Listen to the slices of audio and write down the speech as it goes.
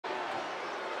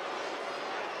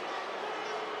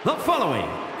The following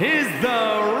is the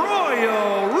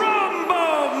Royal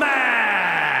Rumble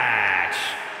match.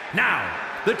 Now,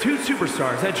 the two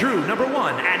superstars that drew number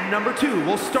 1 and number 2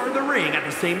 will start the ring at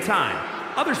the same time.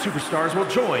 Other superstars will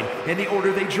join in the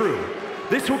order they drew.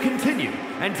 This will continue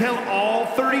until all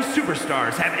 30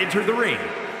 superstars have entered the ring.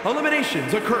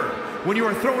 Eliminations occur when you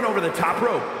are thrown over the top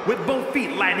rope with both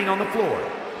feet landing on the floor.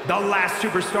 The last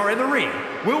superstar in the ring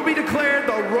will be declared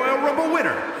the Royal Rumble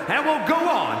winner and will go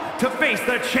on to face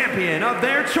the champion of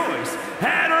their choice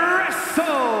at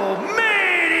WrestleMania!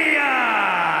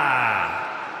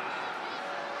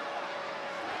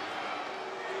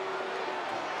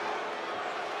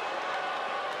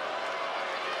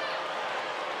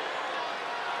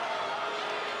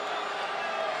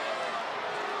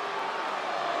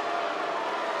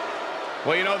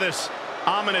 Well, you know, this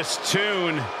ominous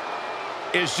tune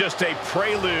is just a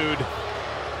prelude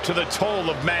to the toll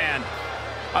of man.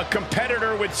 A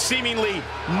competitor with seemingly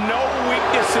no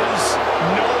weaknesses,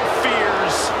 no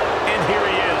fears, and here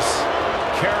he is,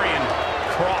 carrying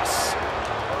cross.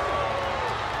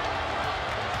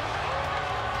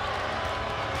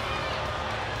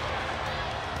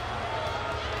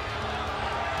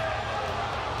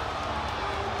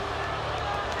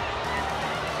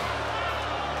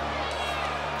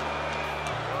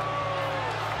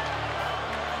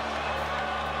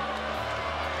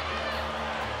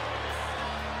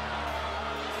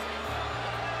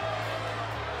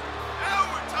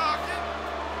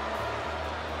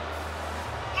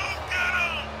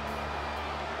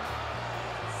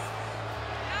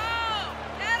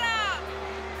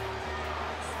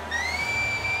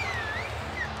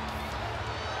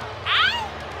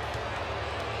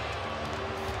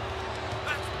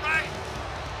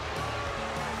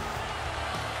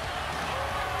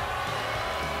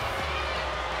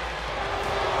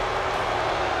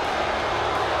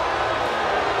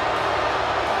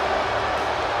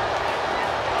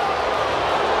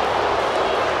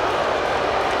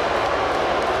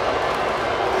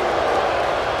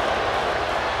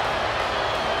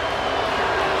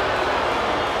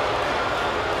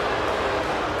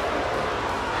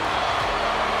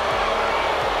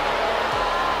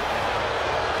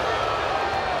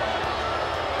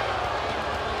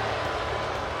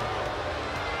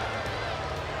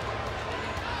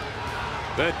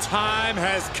 The time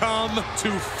has come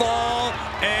to fall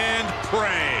and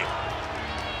pray.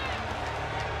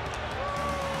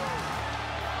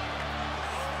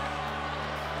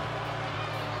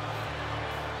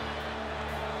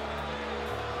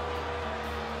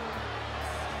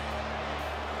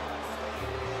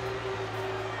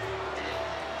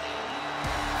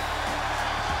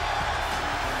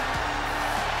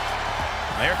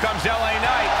 Here comes LA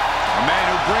Knight, a man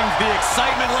who brings the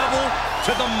excitement level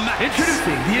to the max.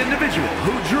 Introducing the individual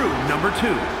who drew number 2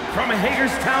 from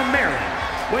Hagerstown, Maryland,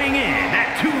 weighing in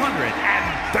at 230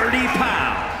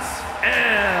 pounds,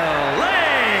 LA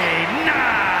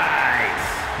Knight.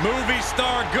 Movie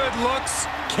star good looks,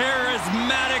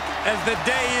 charismatic as the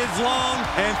day is long,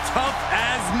 and tough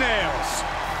as nails.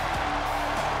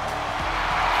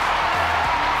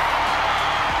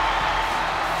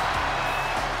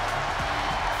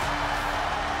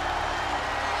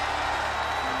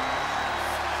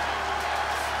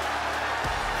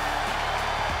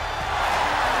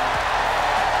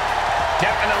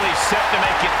 Definitely set to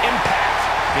make an impact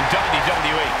in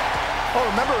WWE. Oh,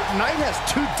 remember, Knight has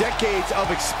 2 decades of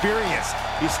experience.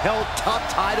 He's held top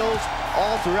titles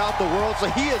all throughout the world, so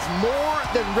he is more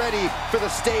than ready for the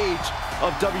stage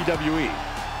of WWE.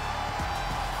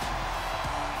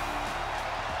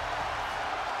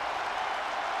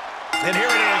 And here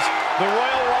it is, the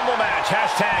Royal Rumble match.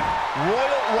 Hashtag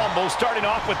Royal Rumble, starting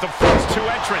off with the first 2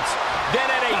 entrants. Then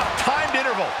at a timed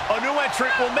interval, a new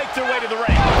entrant will make their way to the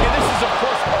ring. And this is, of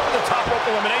course, over the top rope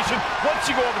elimination. Once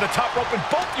you go over the top rope and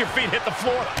both your feet hit the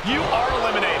floor, you are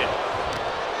eliminated.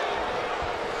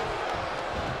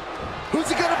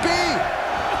 Who's it gonna be?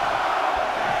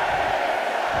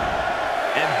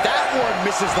 And that one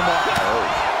misses the mark.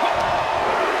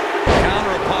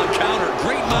 Counter upon counter.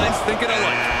 Great minds thinking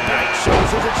alike. Knight shows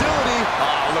his agility.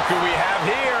 Oh, look who we have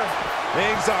here.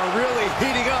 Things are really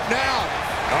heating up now.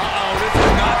 Uh-oh, this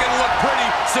is not going to look pretty.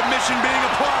 Submission being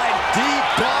applied. Deep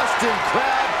Boston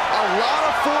Crab. A lot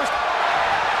of force.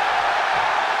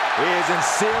 He is in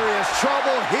serious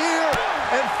trouble here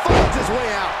and finds his way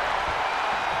out.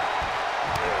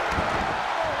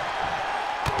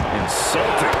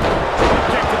 Insulting.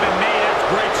 Kick to the knee. That's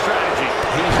great strategy.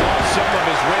 He's lost some of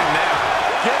his wind now.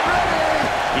 Get ready.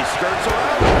 He skirts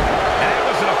around. And that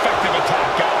was an effective attack,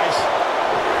 guys.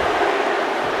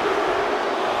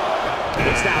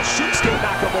 This suplex now. Shinsuke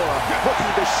Nakamura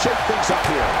looking to shake things up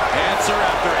here. Answer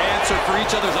after answer for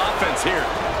each other's offense here.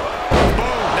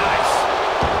 Boom, nice.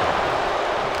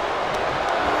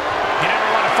 You never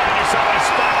want to find yourself in a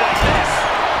spot like this.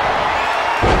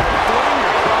 Throwing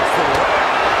across the way.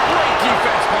 Great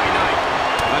defense by Knight.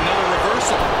 Another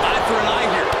reversal. Eye for an eye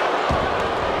here.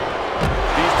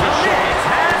 These two This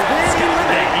has been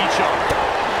eliminated. each other.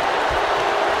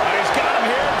 He's got him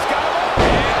here. He's got him up.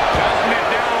 And counting it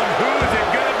down. Who is it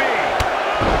going to be?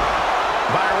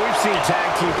 Byron, we've seen tag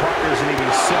team partners and even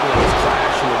siblings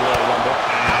clash in the Royal Rumble.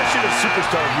 How should a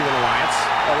superstar view an alliance?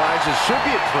 Alliances should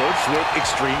be approached with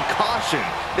extreme caution.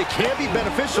 They can be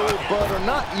beneficial, but are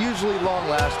not usually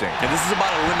long-lasting. And this is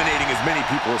about eliminating as many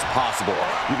people as possible.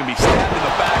 You can be stabbed in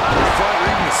the back, the front, or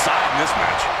even the side in this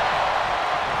match.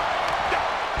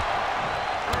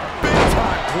 Big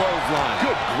time clothesline.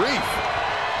 Good grief.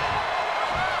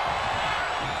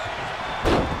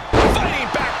 Fighting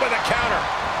back with a counter.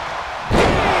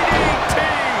 DDT!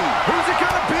 Who's it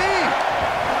gonna be?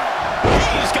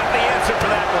 He's got the answer for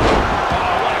that one.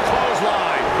 Oh, what a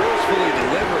clothesline. Forcefully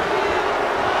delivered.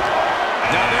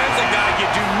 Now there's a guy you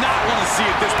do not want to see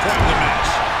at this point in the match.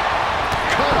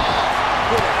 Cut off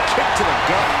with a kick to the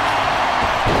gut.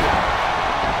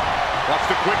 Watch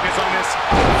the quickness on this.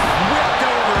 Whipped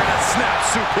over in a snap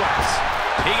suplex.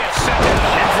 He gets sent into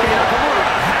the Shinsuke Nakamura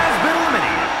has been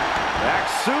eliminated. Back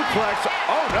suplex.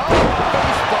 Oh no!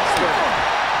 Face buster.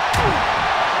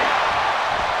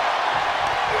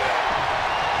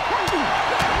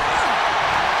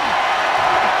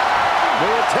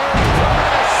 Military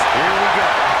press. Here we go.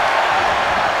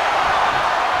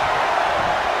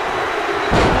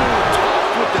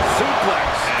 Tossed with the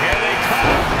suplex. Here they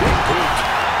come. Big boot.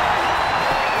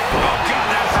 Oh, God,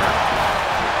 that hurt.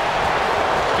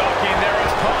 Stalking their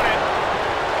opponent.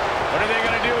 What are they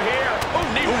going to do here? Oh,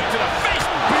 knee hook to the face.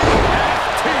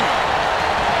 BFT.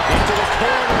 Into the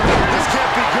corner. This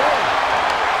can't be good.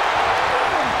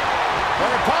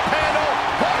 Another pop handle.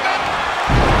 Hold it.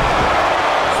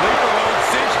 Sleeper hold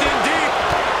cinched in deep.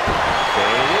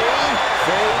 Fading.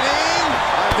 Fading.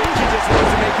 I think he just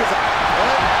wants to make his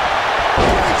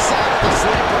right side of the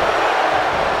sleeper.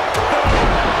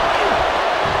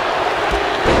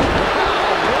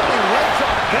 Running right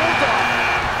shot.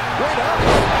 Bulldog. Wait up.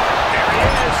 There he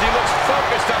is. He looks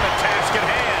focused on the task at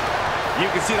hand. You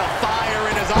can see the fire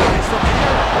in his eyes from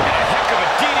here. And a heck of a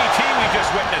DDT we just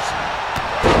witnessed.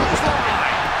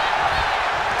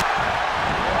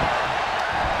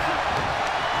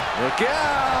 Look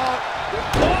out.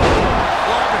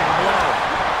 Loving blow.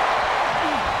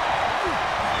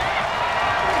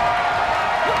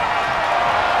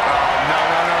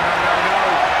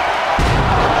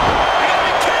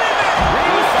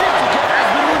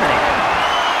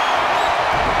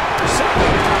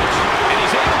 And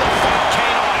he's able to fight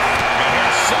Kane off. And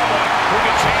here's someone who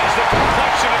can change the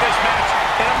complexion of this match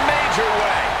in a major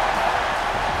way.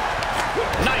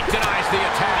 Knight denies the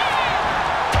attack.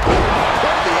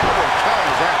 What the elbow count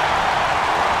is that?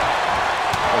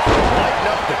 Lighten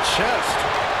up the chest.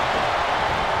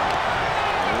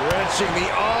 Wrenching the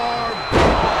arm.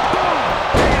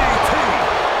 DDT.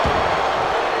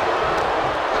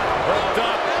 Hooked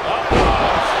up.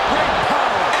 Great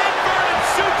power. Inverted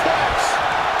suplex.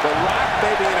 The Rock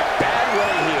may be in a bad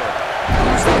way here.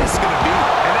 Who's this going to be?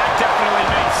 And that definitely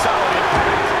made solid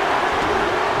impact.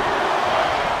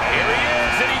 Here he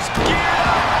is, and he's geared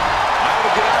up. I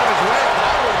would get out of his way if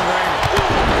I were in the ring.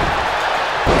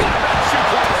 Got that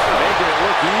suplex. Making it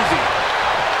look easy.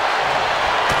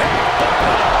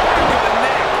 Back of the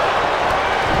neck.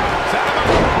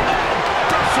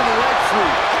 Brushing the leg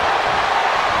sweep.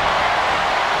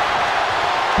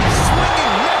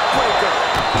 Swinging neck breaker.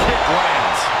 Kick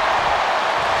lands.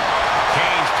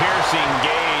 Kane's piercing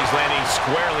gaze landing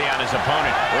squarely on his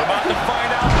opponent. We're about to find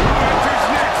out who enters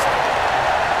next.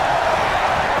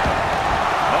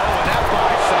 Oh, and that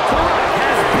body shot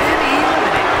Has been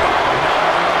eliminated.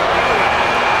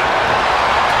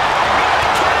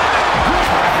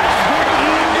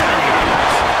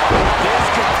 This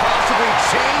could possibly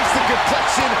change the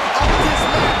complexion of this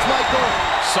match, Michael.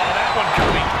 saw that one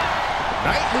coming.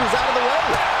 Knight moves out of the way.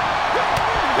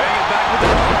 Bang it back with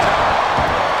the own tower.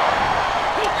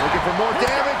 Looking for more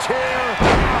damage here.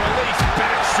 Release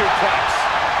back suplex.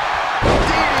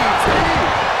 DDT.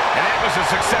 And that was a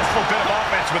successful bit of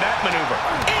offense with that maneuver.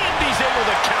 And he's able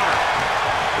to counter.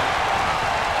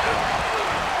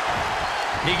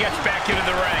 He gets back into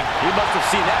the ring. He must have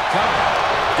seen that coming.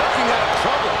 Ducking out of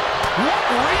trouble. What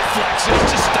reflexes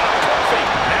to stop Kofi.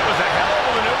 That was a hell of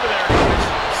a maneuver there, guys.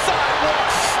 Sidewalk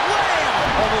slam.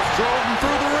 Almost drove him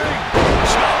through the ring.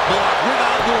 Chop block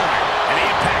without warning. And the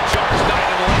impact jars Knight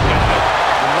in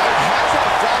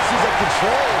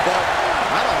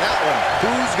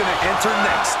encounter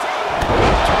next.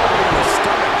 Targeting the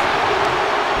stomach.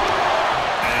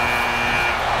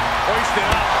 Hoisted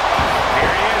up. Here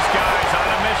he is, guys, on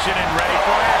a mission and ready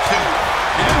for action.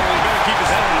 Yeah, well, he better keep his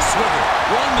head on a swivel.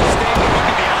 One mistake and he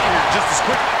could be out of here just as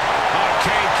quickly.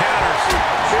 Kane counters.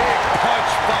 Big punch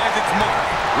finds its mark,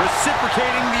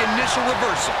 reciprocating the initial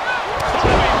reversal.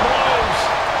 Climbing blows.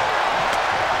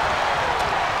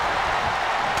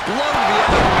 Blow to the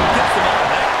abdomen gets them out of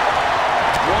that.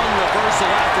 One reversal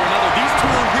after another. These two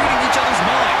are reading each other's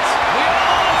minds.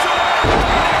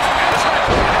 That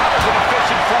was an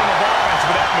efficient form of offense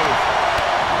with that move.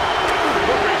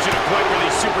 We're reaching a point where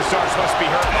these superstars must be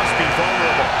hurt, must be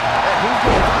vulnerable. And who's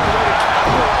going to find a way to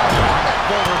capitalize on that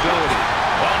vulnerability?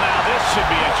 Well, now this should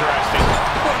be interesting.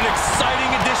 What an exciting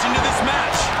addition to this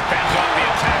match. Fans off the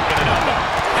attack with an elbow.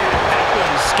 That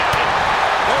one's scattered.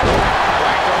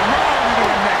 Back around into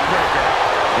a neck breaker.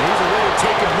 And he's already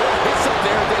taken more hits up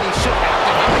there than he should have.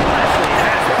 Lashley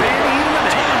has been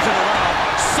eliminated. Turns it around.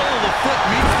 Sole of the foot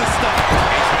meets the stomach.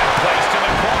 He's been placed in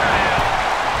the corner now.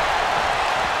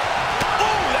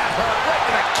 Ooh, that hurt right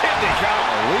to the kidney.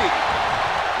 Golly.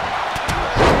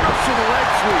 Up to the leg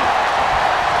sweep.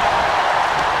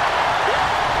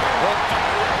 Great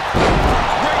power.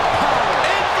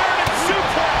 Inverted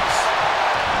suplex.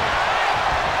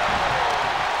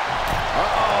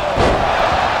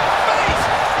 Face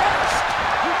first.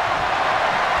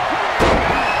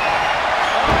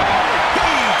 He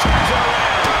turns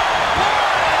around.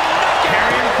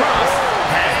 Karrion Kross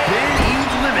has been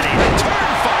eliminated. Turn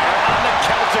fire on the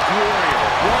Celtic Warrior.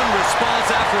 One response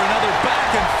after another. Back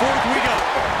and forth we go.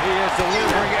 He is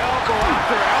delivering elbow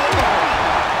after elbow.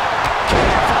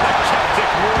 For the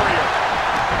Celtic Warrior.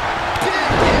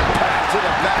 Big impact to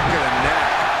the back of the neck.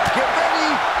 Get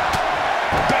ready.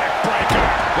 Backbreaker.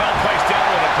 Well placed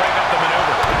elbow to break up the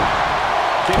maneuver.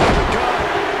 Give him the gun.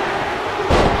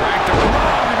 Back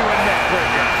around into a neck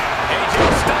breaker. AJ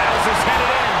Styles is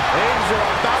headed in. Things are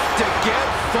about to get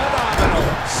phenomenal.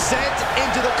 Sent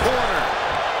into the corner.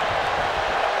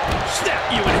 Snap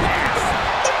you in half.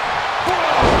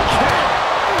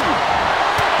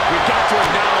 We've got to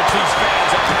acknowledge these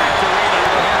fans at packed arena.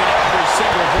 We're hearing every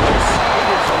single voice. It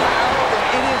is loud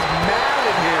and it is mad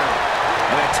in here.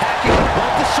 And attacking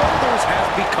above the shoulders has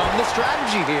become the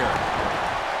strategy here.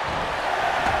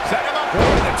 Set him up.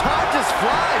 Boy, the time just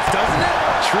flies, doesn't it?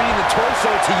 Treating the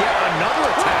torso to yet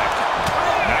another attack.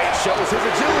 Knight shows his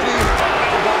agility.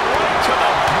 Right to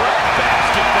the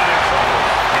breadbasket for the trouble.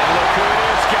 And look who it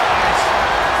is, guys.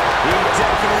 He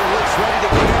definitely looks ready to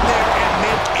get in there and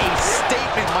make a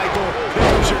statement, Michael.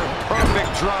 Picture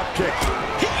perfect drop kick.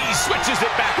 He switches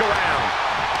it back around.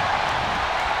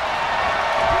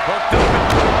 Hooked up.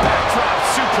 Backdrop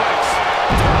suplex.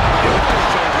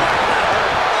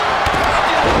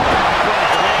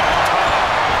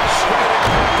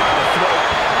 Down the throat.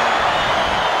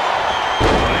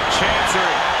 And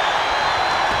Chancery.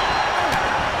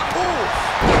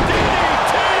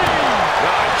 DDT!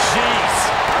 Oh, jeez.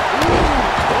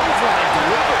 Clothesline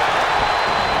delivered.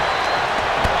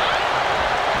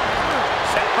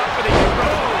 Set him up for the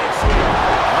European sweep.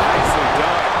 Nicely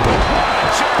done.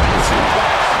 German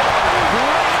suplex.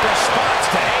 Great response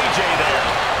to AJ there.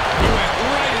 He went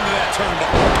right into that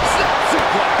turnbuckle.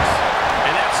 Suplex.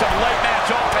 And that's some late match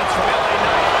offense from LA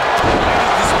Knight.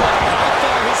 He's displaying how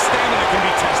far his stamina can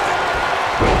be tested.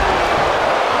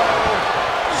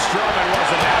 Strowman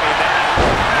wasn't having that.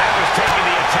 That was taking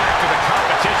the attack to the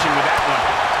competition with that one.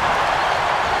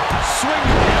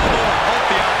 Swinging the elbow to halt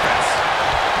the offense.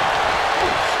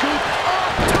 Scoop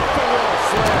up. Buffalo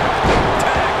slam.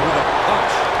 Tag with a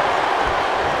punch.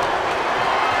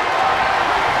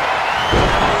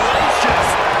 Delicious.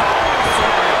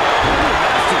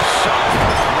 Nasty shot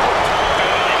from the throat.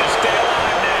 Ability to stay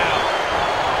alive now.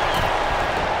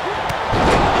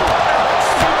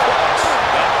 Suplex.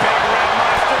 The big red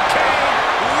monster Kane.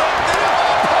 Lifted him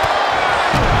up high.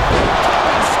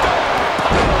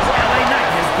 LA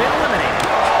Knight has been eliminated.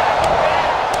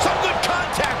 Some good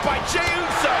contact by Jey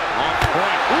Uso. On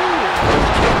point.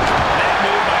 That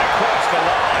move might have crossed the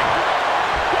line.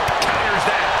 Counters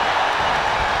that.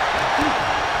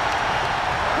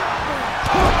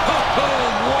 Oh,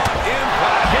 what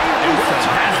impact. Jey Uso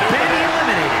has been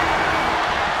eliminated.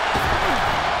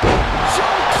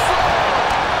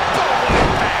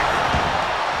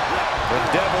 The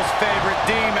devil's favorite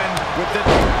demon with the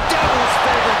devil's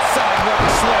favorite sidewalk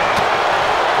slam.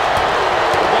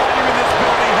 The volume in this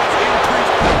building has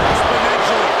increased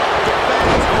exponentially. The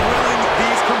fans are willing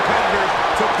these competitors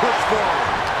to push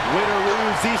forward. Win or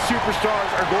lose, these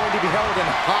superstars are going to be held in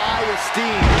high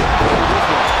esteem.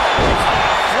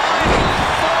 Flying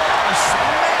forearm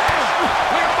smash.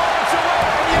 We're going to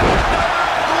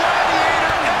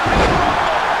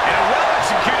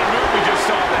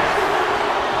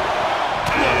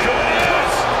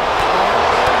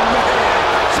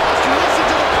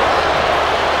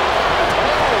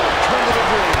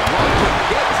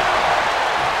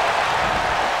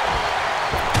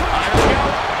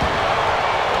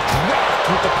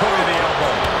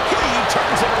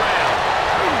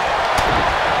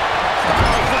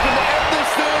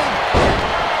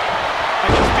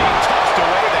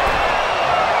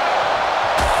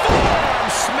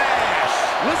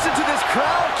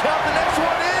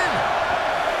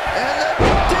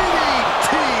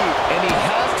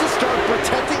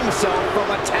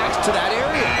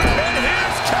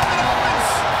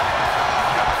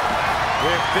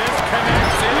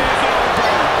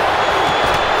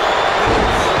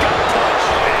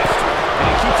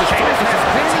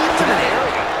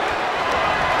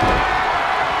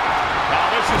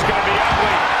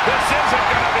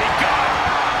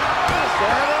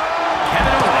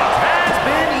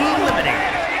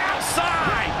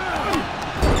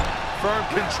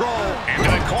Into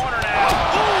the corner now.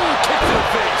 Ooh, kick to the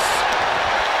face.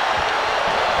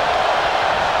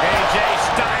 AJ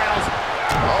Styles.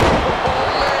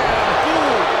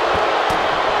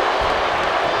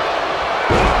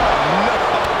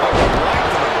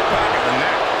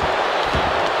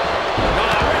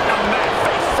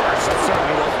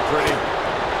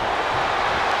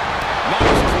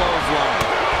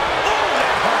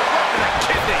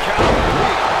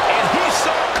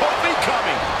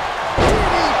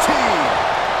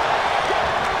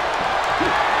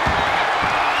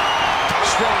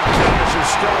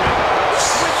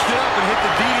 Switched it up and hit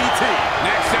the DDT.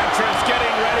 Next entrance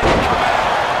getting ready to come out.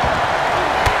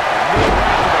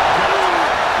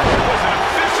 It was an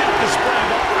efficient display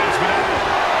of offense with that.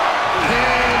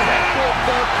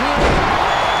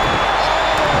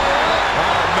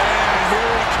 Oh, man,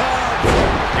 here he comes.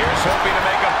 Here's hoping to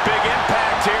make a big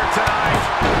impact here tonight.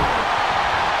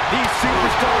 These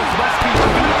superstars must be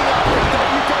feeding off the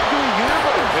WWE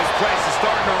Universe. This place is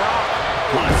starting to rock.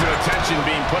 Lots of attention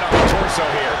being put on the torso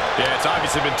here. Yeah, it's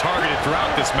obviously been targeted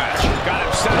throughout this match. Got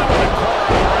him set up in the corner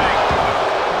of the ring.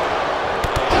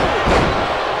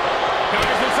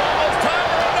 Guys, it's almost time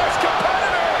for our next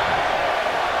competitor.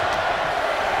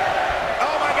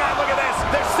 Oh my God, look at this.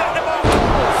 They're setting him up.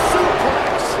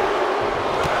 Suplex.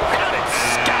 Got it,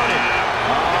 scouted.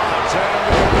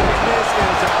 This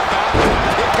is about to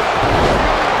pick up.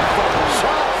 Beautiful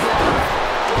shot block.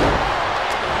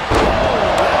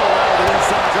 The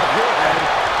insides of your head.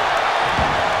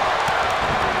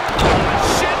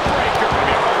 Shin breaker. It'll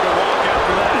be hard to walk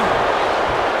after that.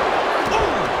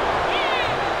 Oh,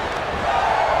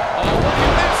 look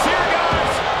at this here,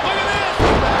 guys. Look at this.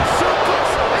 Suplex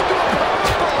into a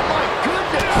powerbomb. My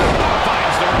goodness.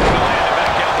 Finds the ring to land a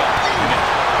back elbow.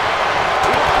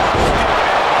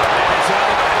 And it's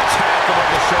all about attack above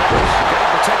the shoulders. Gotta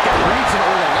protect that region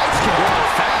or the lights can go out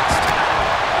fast.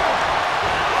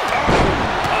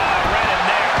 Right in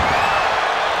there.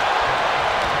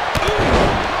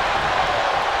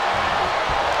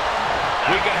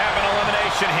 We could have an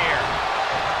elimination here.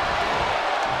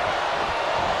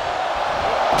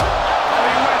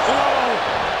 He went low.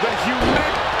 The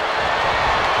humid.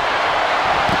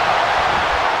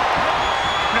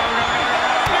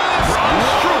 Braun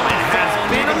Strowman has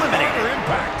been eliminated.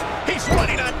 Impact. He's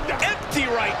running on empty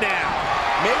right now.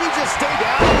 Maybe just stay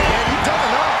down, man. You've done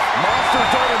enough. Monsters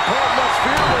don't impart much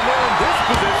fear when they're in this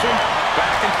position.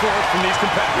 Back and forth from these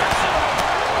competitors.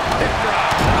 Hip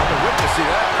drop. I've been whipped to see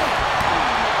that.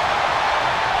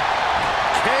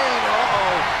 Kane,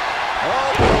 oh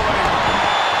boy.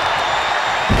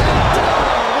 And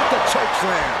down with the choke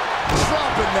slam.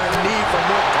 Dropping their knee for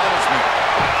more punishment.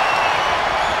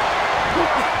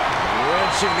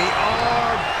 Wrenching the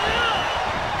arm.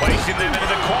 Placing them into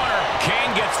the corner.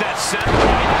 Kane gets that center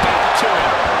right back to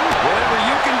him. Whatever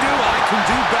you can do, I can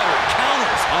do better.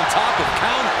 Counters on top of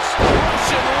counters.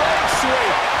 Russian leg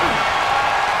sweep.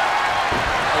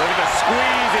 Look at the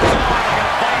squeeze. It's on like a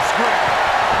vice grip.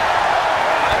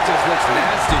 That just looks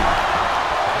nasty.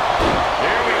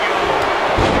 Here we go.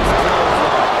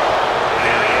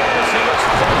 There he is. He looks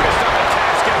focused on the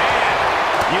task at hand.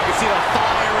 You can see the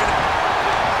fire in it.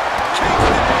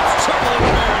 Kingston hits trouble in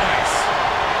paradise.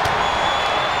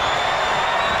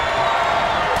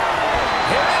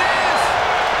 Here it is.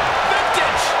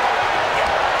 Vintage.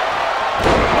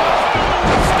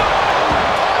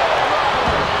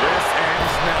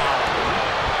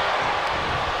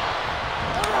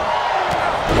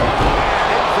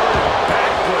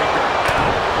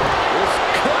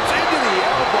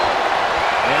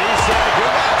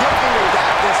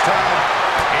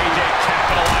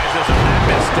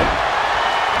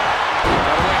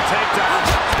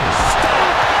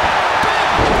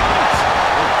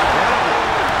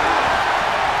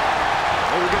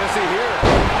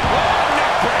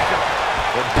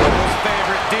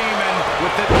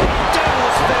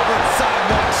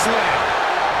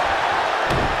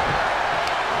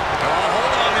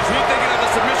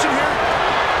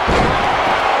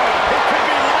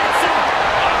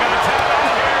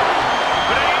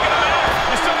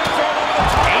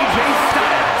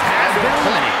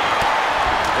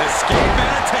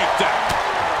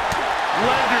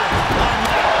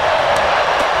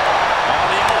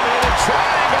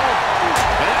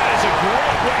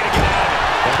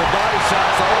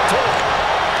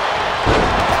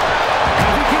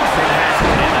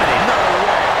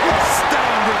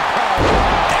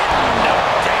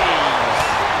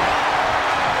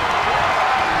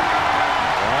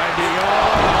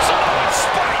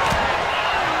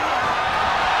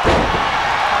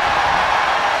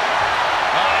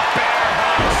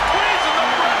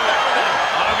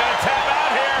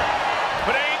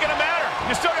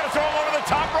 You still got to throw him over the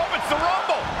top rope. It's the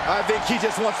Rumble. I think he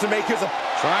just wants to make his...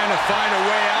 Trying to find a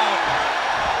way out.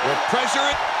 With pressure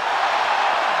it.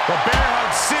 The bear hug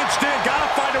cinched in.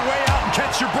 Gotta find a way out and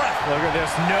catch your breath. Look at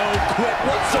this. No quit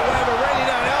whatsoever. Raining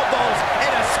down elbows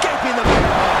and escaping the bear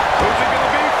hug. Who's it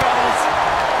gonna be, fellas?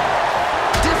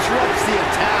 Disrupts the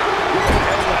attack with an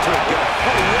elbow to the gut.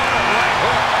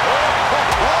 Oh,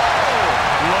 what a right hook.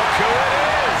 Look who it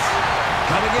is.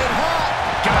 Coming in hot.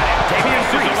 Got it. Damian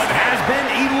Priest has been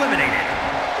eliminated.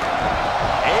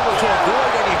 Able to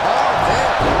avoid any harm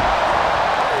there.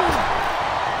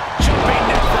 Jumping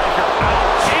neck breaker.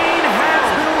 Kane has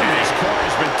been eliminated. His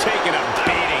corner's been taking a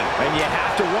beating. And you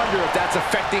have to wonder if that's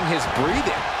affecting his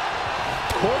breathing.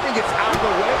 Corbin gets out of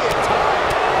the way in time.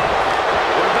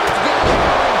 We're about to get it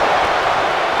going.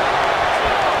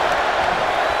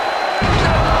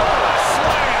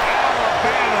 Slam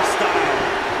Alabama style.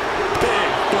 Big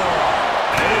forearm.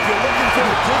 And if you're looking for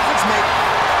a difference maker,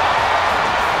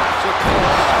 The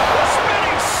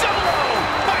spinning solo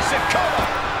by Sikoa.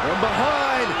 from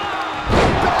behind,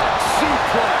 back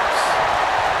suplex.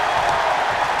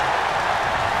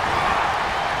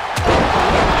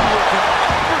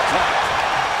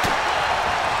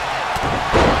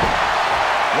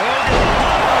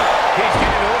 He's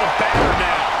getting a little battered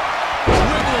now.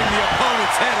 Dribbling the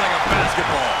opponent's head like a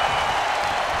basketball.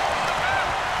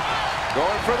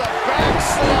 Going for the back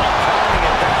slap. Counting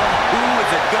it down. Who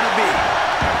is it going to be?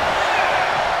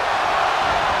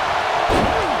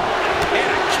 And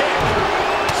a kick.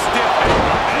 Stiff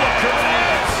elbow. Look who it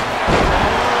is.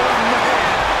 Oh,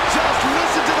 man. Just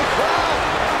listen to the crowd.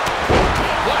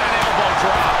 What an elbow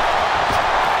drop.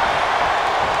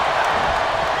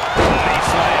 Body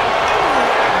slam.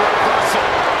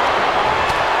 Reversal.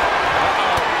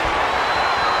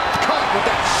 Caught with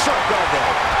that sharp elbow.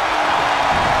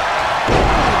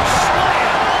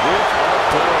 Slam. With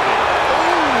authority.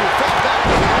 Ooh, fell back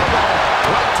with the elbow.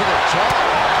 Right to the jaw.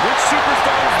 Which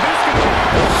superstar is this going to be?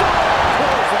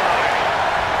 Clothesline.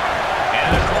 And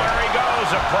in the corner he goes.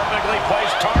 A perfectly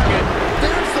placed target.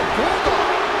 There's the bulldog.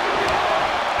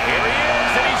 Here he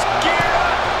is, and he's geared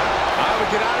up. I would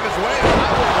get out of his way if I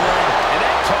were in the ring. And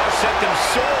that toss sent them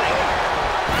soaring.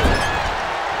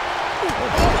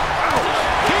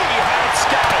 He had it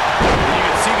scouted. You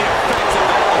can see the effects of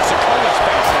that on Sikoa's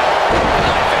face now.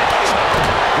 Knife edge.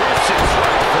 This is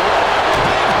right for it.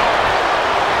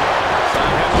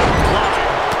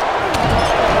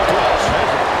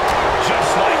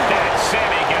 Just like that,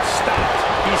 Sammy gets stopped.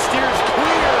 He steers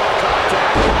clear of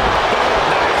contact. Boom,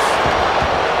 nice.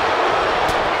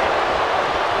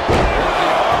 The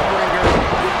arm wringer.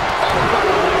 Followed by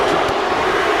the leg drop.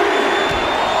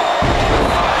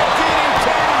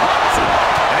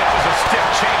 And that was a stiff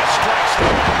chain of strikes.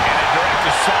 And a direct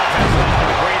assault has left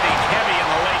him breathing heavy in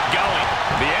the late going.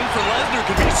 The end for Lesnar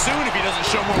could be soon if he doesn't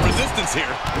show more resistance here.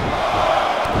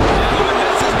 Gentlemen,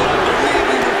 this is what I believe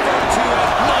we refer to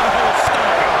as bloodhole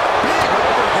stomping. Big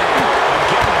overhand.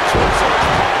 Again, the torso is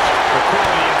punched. The core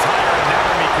of the entire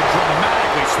anatomy could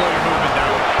dramatically slow your movement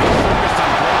down. He's focused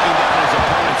on breaking down his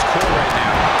opponent's core right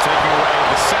now, taking away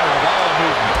the center of all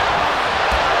movement.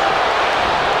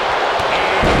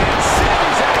 And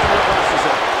Sammy's out and reverses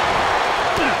it.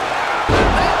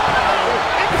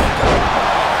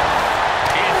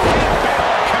 And Finn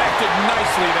Balor connected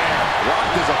nicely there.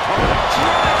 Rocked his opponent.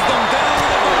 Drives them down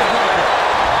with a backbreaker.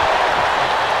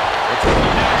 It's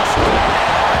next.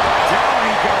 Down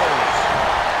he goes.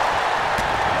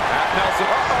 Pat Nelson.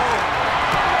 Uh-oh.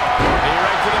 Knee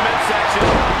right to the midsection.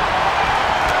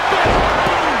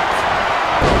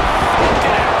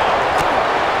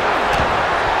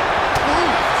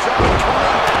 Ooh, shot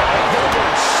coming. Elbow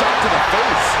shot to the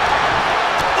face.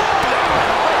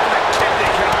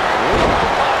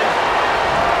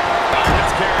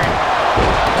 That's carried.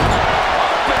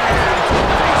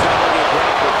 Things are looking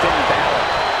great for Finn Balor.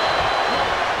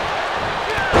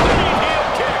 Clean heel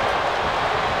kick.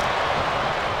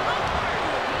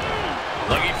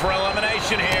 Looking for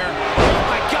elimination here. Oh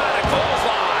my God, a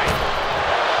clothesline.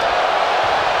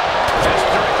 Just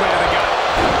directly to the gut.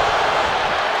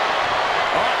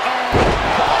 Hogan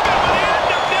with the end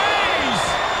of days.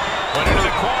 Put into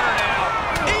the corner now.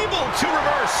 Able to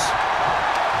reverse.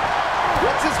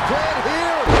 What's his plan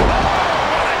here?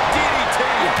 What a DDT.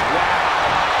 Wow.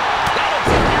 That'll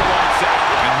turn your lights out.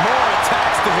 And more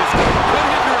attacks to his could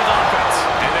hinder his offense.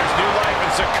 And there's new life in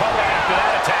Sikoa after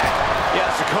that attack. Yeah,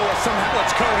 Sikoa somehow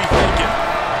lets Cody thinking.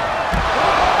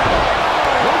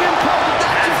 Logan Paul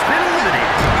has been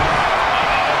eliminated.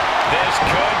 This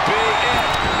could be it.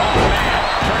 Oh, man.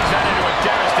 Turns that into a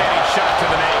devastating shot to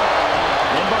the knee.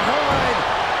 From behind.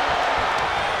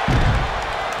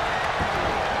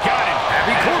 Got him. Happy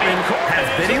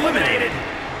been eliminated.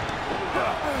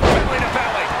 Belly to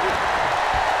belly.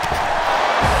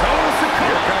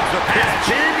 Here comes the pitch. Has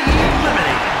been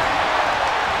eliminated.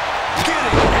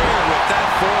 Getting air with that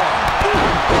forearm.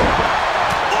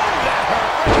 Oh, that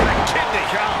hurt right in the kidney.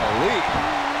 Golly.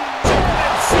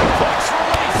 German suplex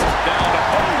released. Down to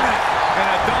boom. And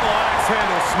a double axe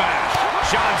handle smash.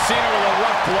 John Cena with a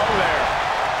rough blow there.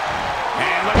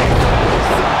 And look at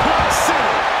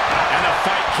Cena. and the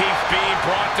fight keeps being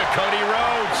brought to Cody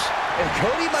Rhodes. And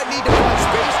Cody might need to find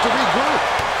space to regroup.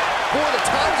 Boy, the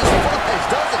time just flies,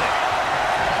 doesn't it?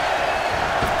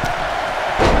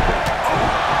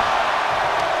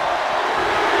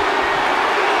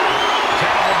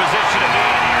 Terrible position to be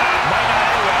in here. Might not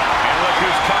end well. And look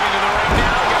who's coming to the ring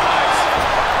now, guys.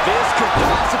 This could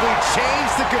possibly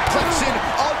change the complexion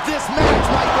of this match,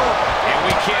 Michael. And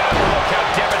we can't overlook how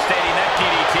devastating that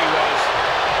DDT was.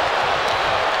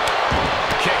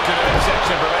 Kick to the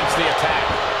midsection prevents the attack.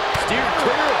 Steered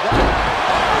clear of that.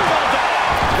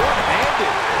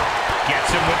 One-handed. Gets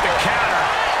him with the counter.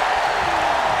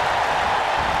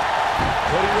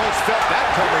 Cody Rhodes felt that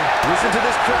coming. Listen to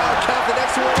this crowd count the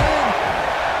next one in.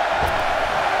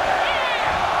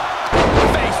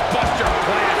 Face buster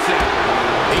plants him.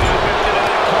 He got whipped into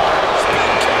that corner.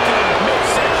 Speed kick to the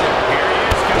midsection. Here he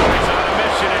is, guys, on a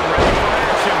mission and ready for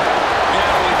action. Yeah,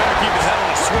 well, he better keep his head on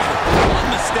a swivel. One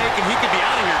mistake and he could be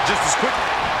out of here just as quickly.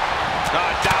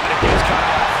 Dominic gets cut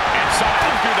off. And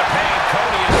somehow through the pain,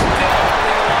 Cody is still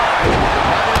holding alive.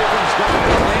 Not everything's going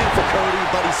to plan for Cody,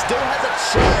 but he still has a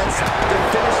chance to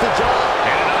finish the job.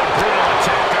 And another brutal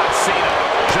attack on Cena.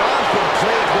 John's been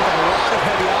plagued with a lot of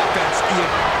heavy offense.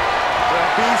 The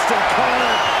beast of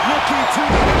corner looking to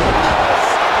the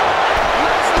limits.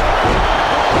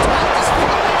 Time just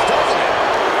flies, doesn't it?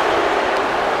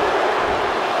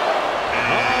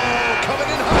 Oh, coming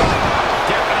in hot.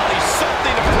 Definitely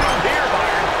something to prove here,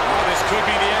 Byron. Oh, this could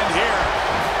be the end here.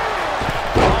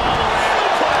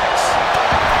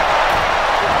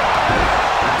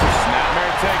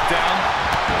 Snapmare takedown.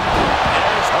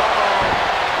 There's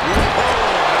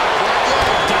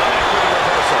Dominic with a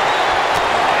reversal.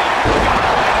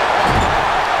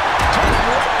 Turning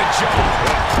right to John.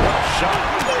 Rough shot.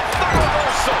 With the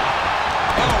reversal.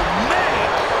 Oh, man!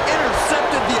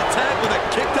 Intercepted the attack with a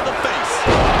kick to the face.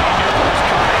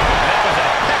 That was a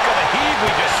heck of a heave we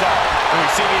just saw. And we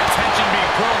see the attention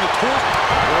being put on the twist.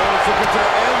 Rhodes looking to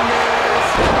end this.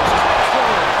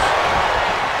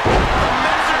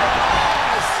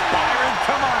 Byron,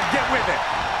 come on, get with it.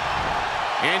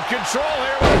 In control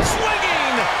here with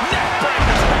swinging neck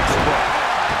breaker.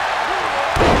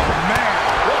 Man,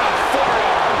 What a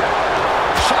forearm.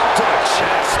 Shot to the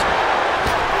chest.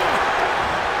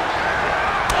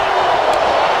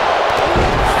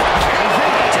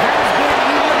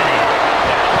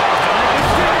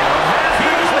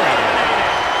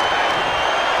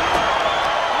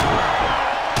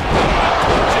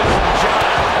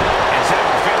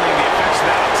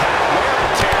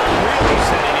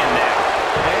 Hang in there.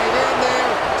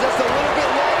 Just a little bit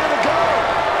longer to go.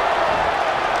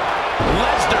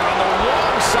 Lesnar on the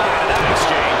wrong side of that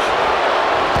exchange.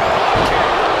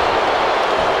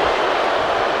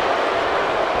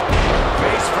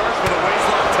 face first with a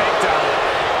waistlock takedown.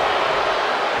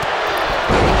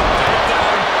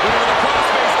 Takedown into the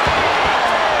crossface.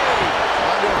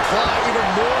 Trying to apply even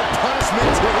more punishment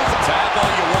to his attack. Tap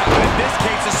all you want, but in this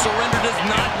case, a surrender does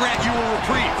not grant you a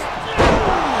reprieve.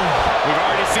 We've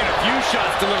already seen a few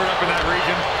shots delivered up in that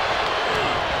region.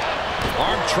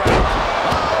 Arm trap.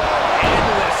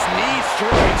 Endless knee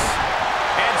strikes.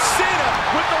 And Cena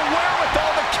with the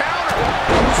wherewithal to counter.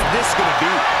 Who's this going to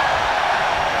be?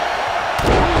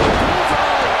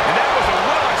 And that was a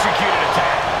well-executed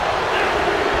attack.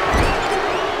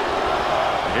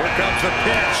 Here comes the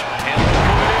pitch. And look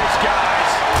who it is,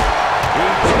 guys. He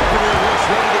definitely was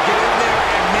ready to get in there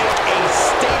and make a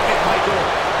statement, Michael.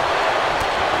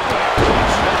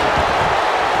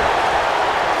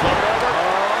 Float over.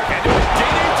 And do a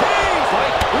DDT.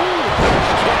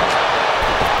 Kick.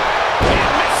 And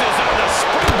misses on the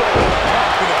springboard.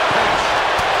 With a punch.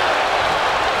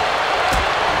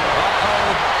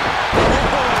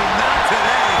 Not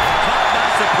today. Caught by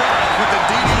surprise with the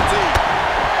DDT.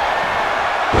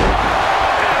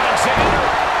 Alexander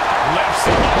lifts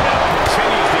him up and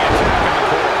continues the attack in the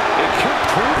corner. It could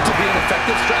prove to be an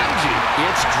effective strategy.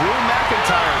 It's Drew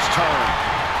McIntyre's turn.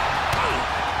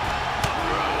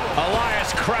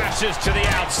 Elias crashes to the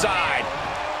outside.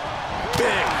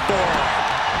 Big forearm.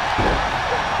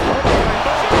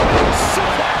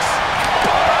 Suplex.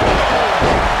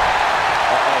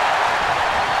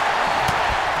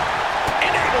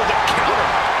 Enabled to counter.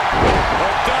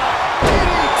 Hooked up.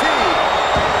 DDT.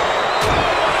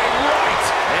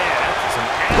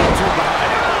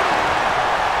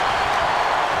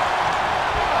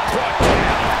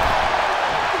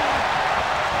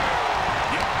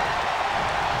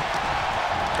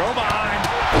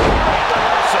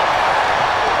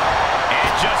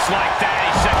 like that,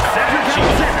 he said, Cedric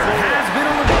Alexander has been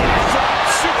eliminated.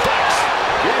 suplex.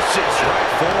 Vicious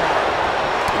right forward.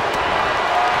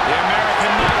 The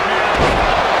American Nightmare.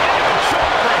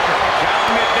 Jawbreaker.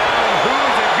 Counting it down.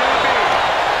 Who's it going to be?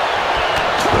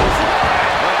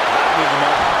 Leave him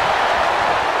up.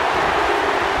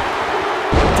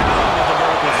 Down with the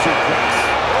vertical suplex.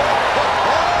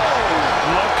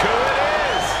 Look who it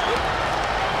is.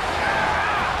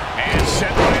 And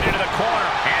sent right into the corner.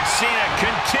 And Cena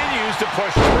continues to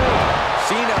push through.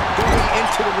 Cena going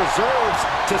into the reserves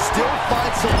to still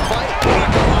find some fight.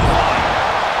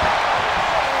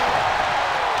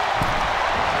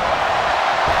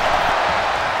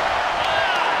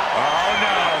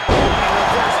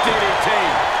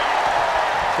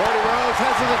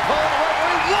 Has his opponent right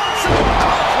where he wants him.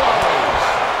 Crossroads.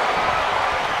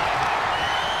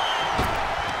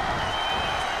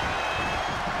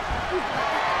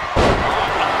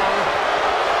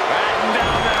 Batten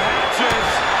down the hatches.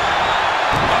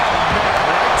 Oh, man,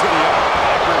 right to the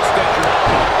hyperextender.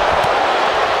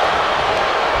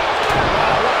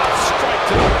 Wow, what a strike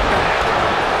to the back.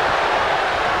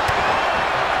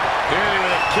 Here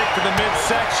with a kick to the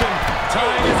midsection,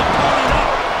 tying his opponent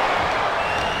up.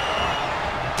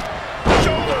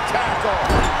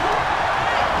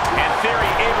 And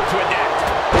Theory able to adapt.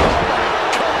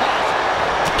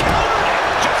 Countered it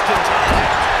just in time.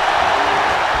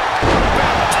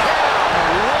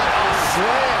 What a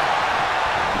slam.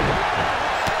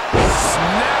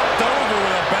 Snapped over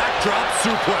with a backdrop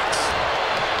suplex.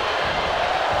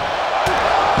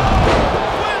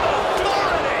 With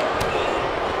authority.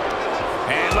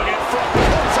 And look at front.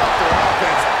 Cuts off their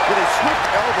offense with a swift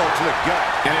elbow to the gut.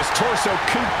 And his torso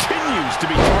continues to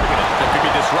be targeted. That could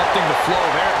be disrupting the flow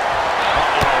there.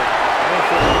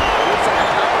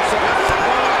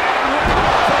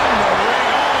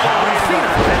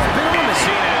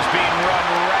 Cena is being run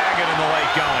ragged in the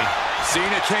late going.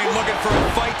 Cena came looking for a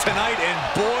fight tonight, and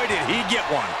boy, did he get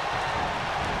one.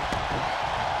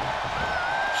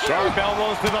 Sharp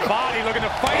elbows to the body, looking to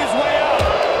fight his way out.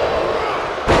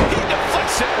 He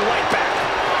deflects it right back.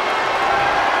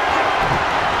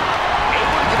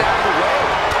 Able to get out of the way.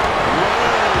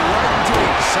 Whoa, right into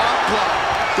a chop block.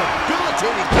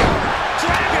 Debilitating counter.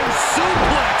 Dragon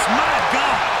suplex, my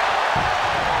God.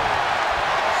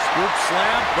 Scoop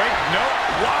slam. Wait, no.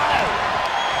 Wow.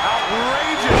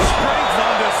 Outrageous strength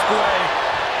on display.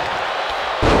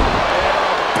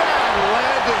 Bad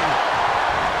landing.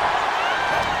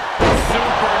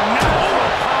 Supernatural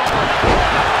power.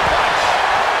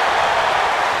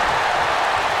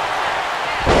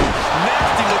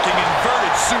 Nasty looking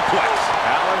inverted suplex.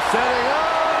 Power setting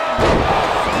up.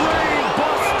 Brain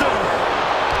buster.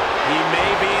 He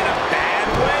may be in a bad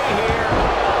way here.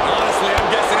 Honestly, I'm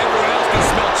guessing everyone else can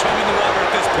smell chum in the water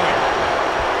at this point.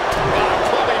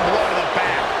 Clubbing blow to the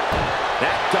back.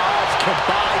 That dodge can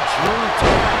buy Drew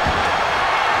time.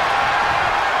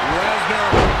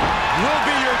 Lesnar will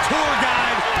be your tour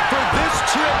guide for this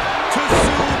trip to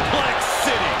Suplex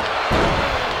City.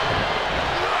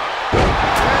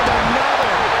 And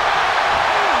another.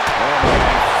 Oh,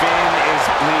 man. Finn is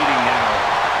bleeding now.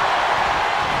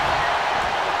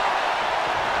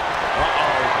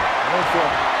 Going for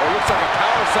it looks like a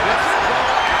power set.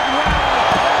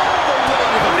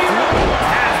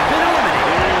 Has been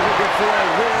eliminated. Looking for a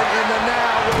win in the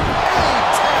now with a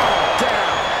tap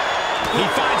down. He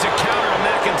finds a counter to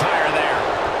McIntyre there.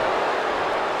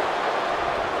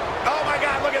 Oh my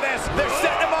God, look at this. They're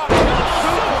setting him up.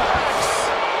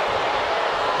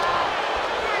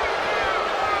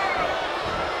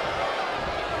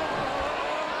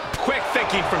 Quick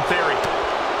thinking from Theory.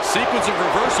 Sequence of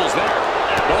reversals there.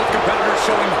 Both competitors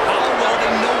showing how well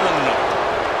they know one another.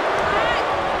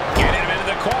 Getting him into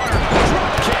the corner.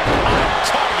 Drop kick on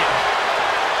target.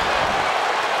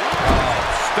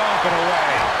 Stomping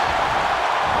away.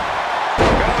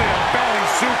 Belly to belly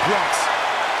suplex.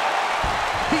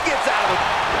 He gets out of it.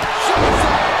 Shows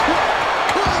up quick.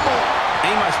 Claymore.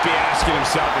 He must be asking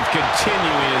himself if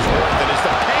continuing is worth it. Is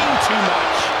the pain too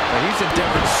much? Well, he's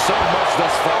endeavored so much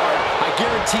thus far. I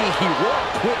guarantee he won't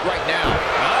quit right now.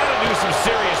 That'll do some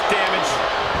serious damage.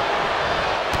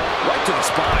 Right to the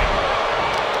spine.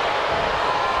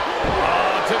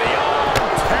 Oh, to the arm.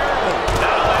 Terrible.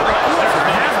 That'll end Lesnar.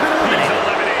 Has been eliminated. He's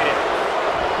eliminated.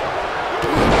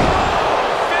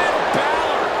 Finn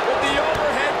Balor with the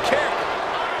overhead kick.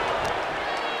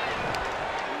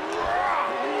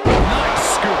 Nice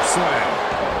scoop slam.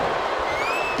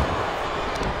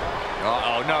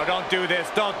 Uh-oh, no, don't do this.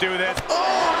 Don't do this. Oh,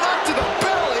 not to the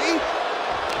belly.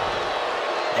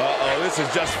 Uh-oh, this is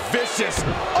just vicious.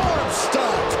 Arm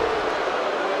stopped.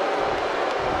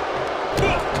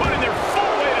 Putting their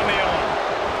full weight on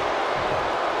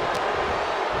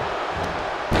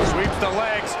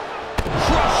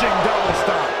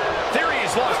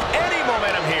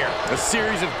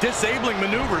disabling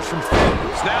maneuvers from Finn.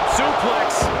 Snap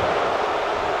suplex.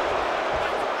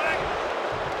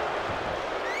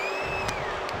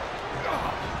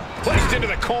 Placed into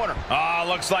the corner. Ah,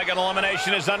 looks like an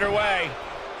elimination is underway.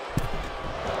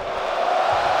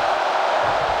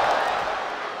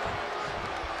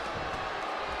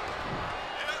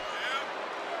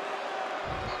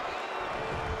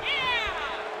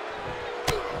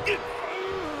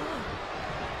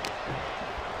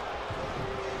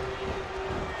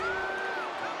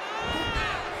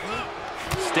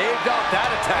 Staved off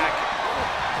that attack.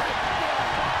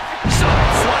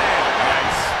 Side slam.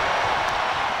 Nice.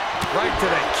 Right to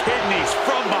the kidneys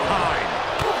from behind.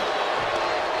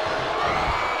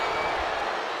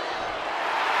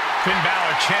 Finn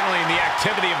Balor channeling the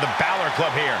activity of the Balor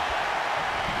Club here.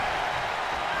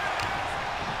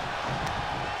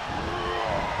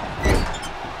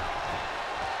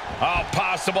 Oh,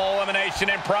 possible elimination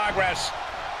in progress.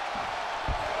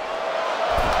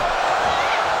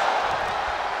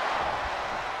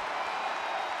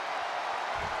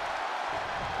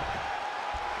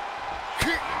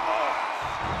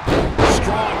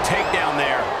 Strong takedown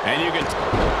there. And you can...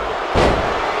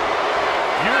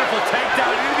 Beautiful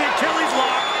takedown into the Achilles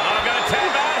lock. I'm going to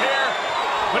tap out here.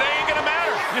 But it ain't going to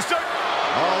matter. You start...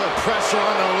 All the pressure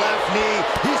on the left knee.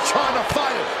 He's trying to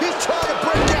fight it. He's trying to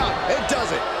break out. And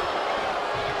does it.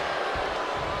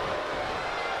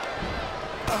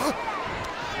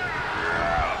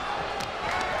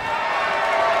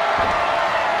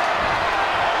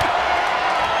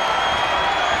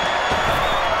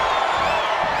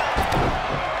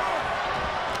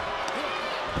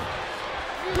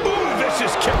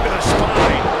 Vicious kick to the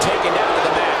spine. Taken down to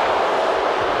the mat.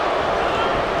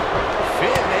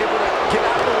 Finn able to get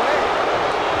out of the way.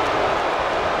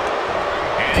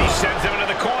 And he sends him into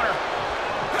the corner.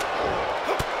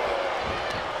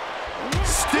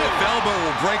 Stiff elbow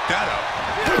will break that up.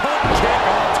 Pump kick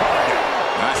on target.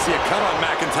 I see a cut on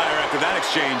McIntyre after that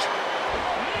exchange.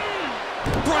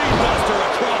 Brainbuster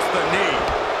across the knee.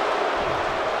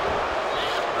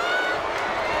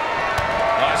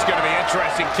 Oh, it's going to be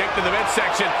interesting. Kick to the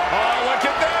midsection. Oh, look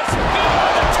at this. Oh,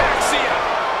 the Taxia.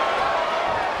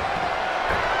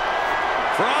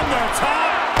 From the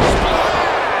top.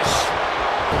 Splash.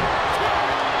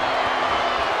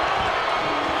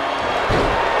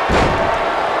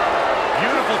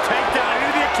 Beautiful takedown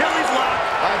into the Achilles lock.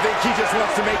 I think he just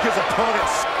wants to make his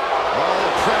opponents. All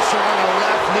the pressure on the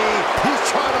left knee. He's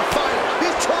trying to fight it.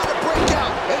 He's trying to break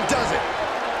out. And does it.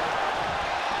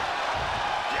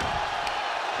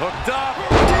 Hooked up.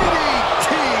 DDT.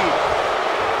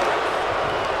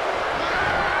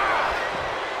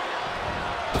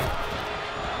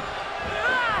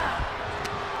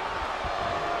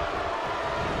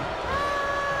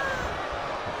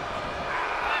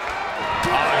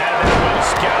 Oh, had that well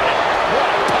scouted. What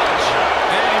a punch.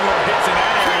 Any more hits in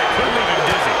that area could leave him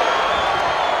dizzy.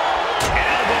 An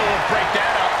elbow will break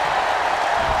that up.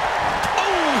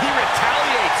 Oh, he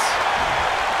retaliates.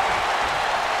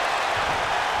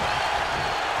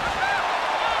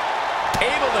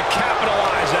 Able to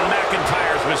capitalize on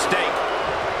McIntyre's mistake.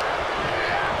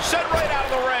 Sent right out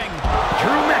of the ring.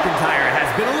 Drew McIntyre has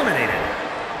been eliminated.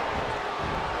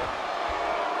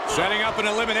 Setting up an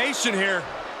elimination here.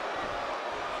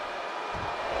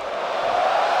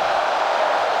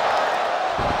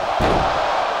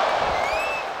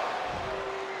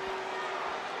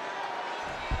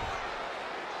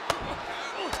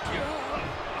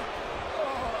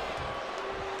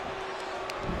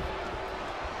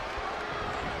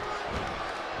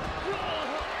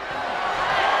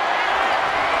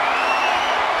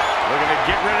 Looking to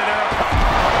get rid of that.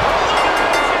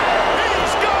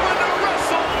 He's going to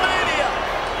WrestleMania.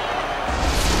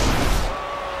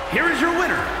 Here is your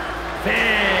winner,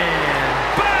 Finn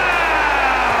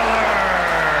Balor!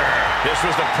 This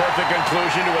was the perfect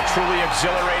conclusion to a truly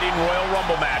exhilarating Royal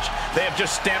Rumble match. They have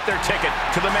just stamped their ticket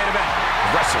to the main event,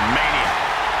 WrestleMania.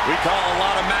 We call a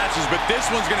lot of matches, but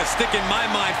this one's going to stick in my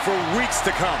mind for weeks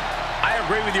to come. I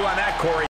agree with you on that, Corey.